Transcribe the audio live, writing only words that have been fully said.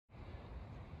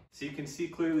So you can see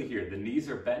clearly here, the knees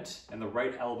are bent and the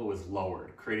right elbow is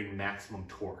lowered, creating maximum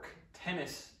torque.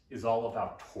 Tennis is all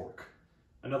about torque.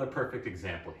 Another perfect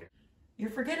example here.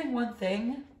 You're forgetting one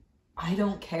thing. I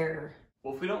don't care.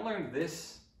 Well, if we don't learn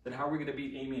this, then how are we going to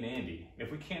beat Amy and Andy?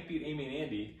 If we can't beat Amy and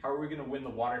Andy, how are we going to win the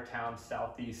Watertown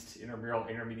Southeast Intramural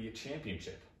Intermediate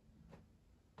Championship?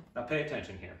 Now pay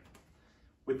attention here.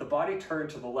 With the body turned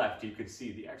to the left, you could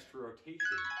see the extra rotation.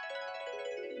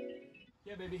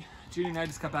 Yeah, baby. Judy and I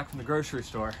just got back from the grocery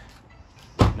store.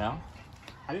 No?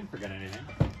 I didn't forget anything.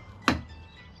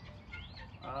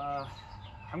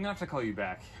 I'm gonna have to call you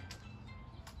back.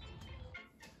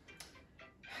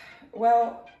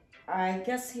 Well, I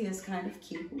guess he is kind of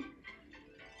cute.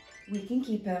 We can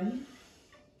keep him.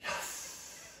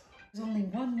 Yes! There's only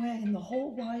one way in the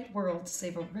whole wide world to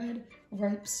save a red,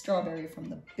 ripe strawberry from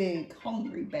the big,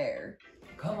 hungry bear.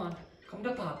 Come on, come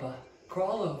to Papa.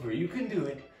 Crawl over, you can do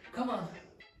it. Come on.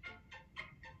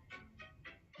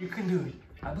 You can do it.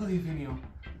 I believe in you.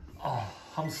 Oh,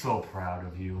 I'm so proud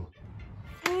of you.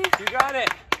 You got it.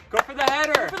 Go for the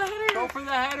header. Go for the header. Go for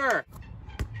the header.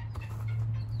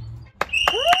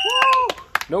 Woo!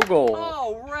 No goal.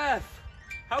 Oh, ref.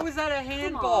 How is that a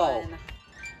handball? Come on.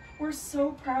 We're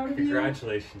so proud of you.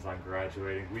 Congratulations on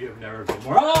graduating. We have never been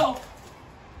more. Oh!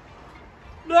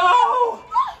 No!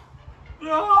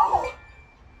 No!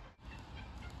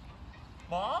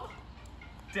 Mom?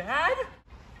 Dad?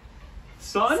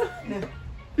 Son?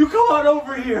 You come on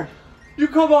over here. You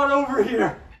come on over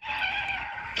here.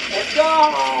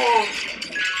 No!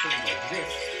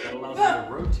 That allows you to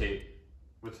rotate.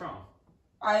 What's wrong?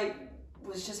 I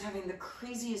was just having the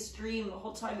craziest dream the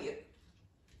whole time.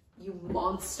 You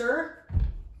monster.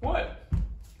 What?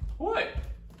 What?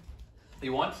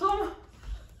 You want some?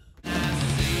 I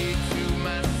say to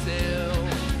myself,